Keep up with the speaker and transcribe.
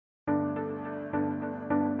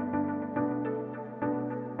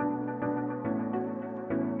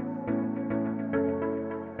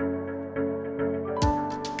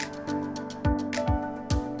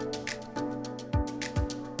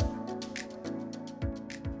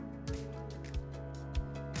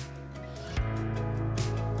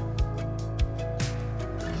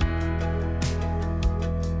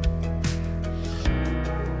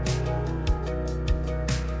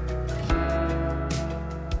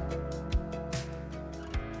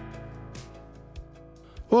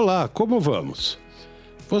Olá, como vamos?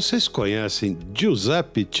 Vocês conhecem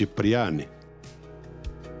Giuseppe Cipriani?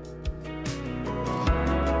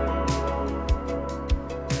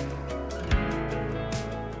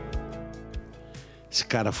 Esse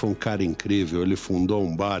cara foi um cara incrível. Ele fundou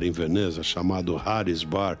um bar em Veneza chamado Harry's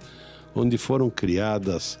Bar, onde foram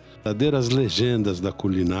criadas verdadeiras legendas da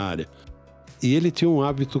culinária. E ele tinha um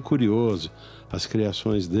hábito curioso. As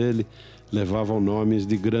criações dele levavam nomes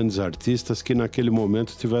de grandes artistas que naquele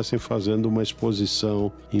momento estivessem fazendo uma exposição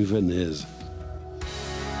em Veneza.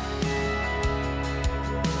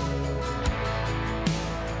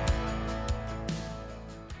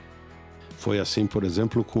 Foi assim, por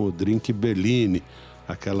exemplo, com o drink Bellini,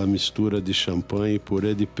 aquela mistura de champanhe e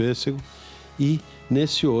purê de pêssego, e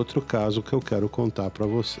nesse outro caso que eu quero contar para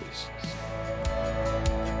vocês.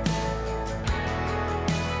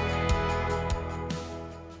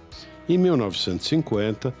 Em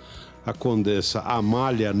 1950, a condessa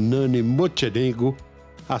Amália Nani Mocenigo,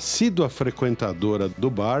 assídua frequentadora do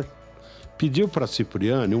bar, pediu para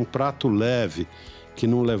Cipriani um prato leve que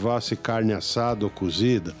não levasse carne assada ou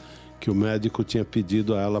cozida, que o médico tinha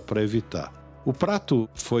pedido a ela para evitar. O prato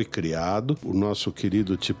foi criado, o nosso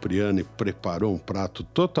querido Cipriani preparou um prato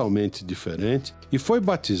totalmente diferente e foi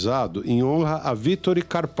batizado em honra a Vittore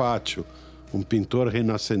Carpaccio, um pintor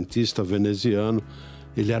renascentista veneziano.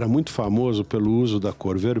 Ele era muito famoso pelo uso da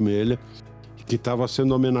cor vermelha, que estava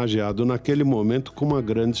sendo homenageado naquele momento com uma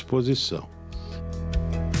grande exposição.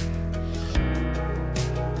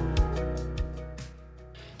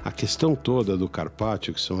 A questão toda do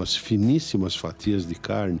carpaccio, que são as finíssimas fatias de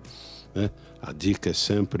carne, né? A dica é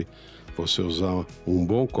sempre você usar um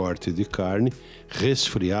bom corte de carne,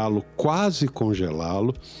 resfriá-lo, quase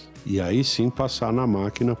congelá-lo, e aí sim passar na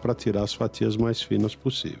máquina para tirar as fatias mais finas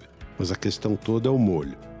possível. Mas a questão toda é o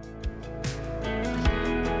molho.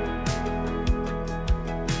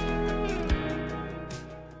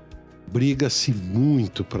 Briga-se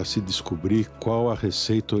muito para se descobrir qual a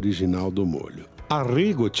receita original do molho.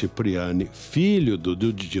 Arrigo Cipriani, filho do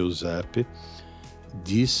Giuseppe,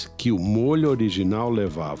 diz que o molho original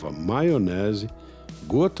levava maionese,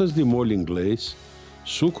 gotas de molho inglês,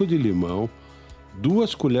 suco de limão,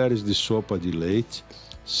 2 colheres de sopa de leite,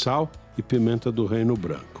 sal e pimenta do reino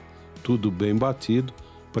branco. Tudo bem batido,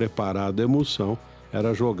 preparada a emulsão,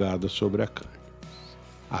 era jogada sobre a carne.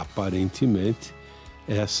 Aparentemente,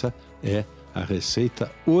 essa é a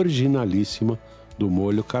receita originalíssima do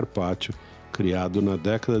molho carpaccio, criado na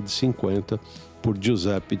década de 50 por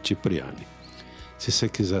Giuseppe Cipriani. Se você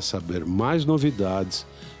quiser saber mais novidades,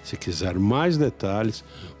 se quiser mais detalhes,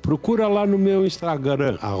 procura lá no meu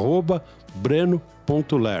Instagram,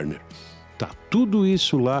 @breno.lerner. Tá tudo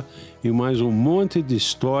isso lá e mais um monte de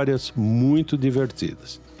histórias muito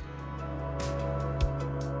divertidas.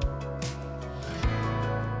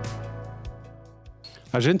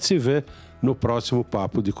 A gente se vê no próximo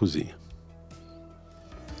Papo de Cozinha.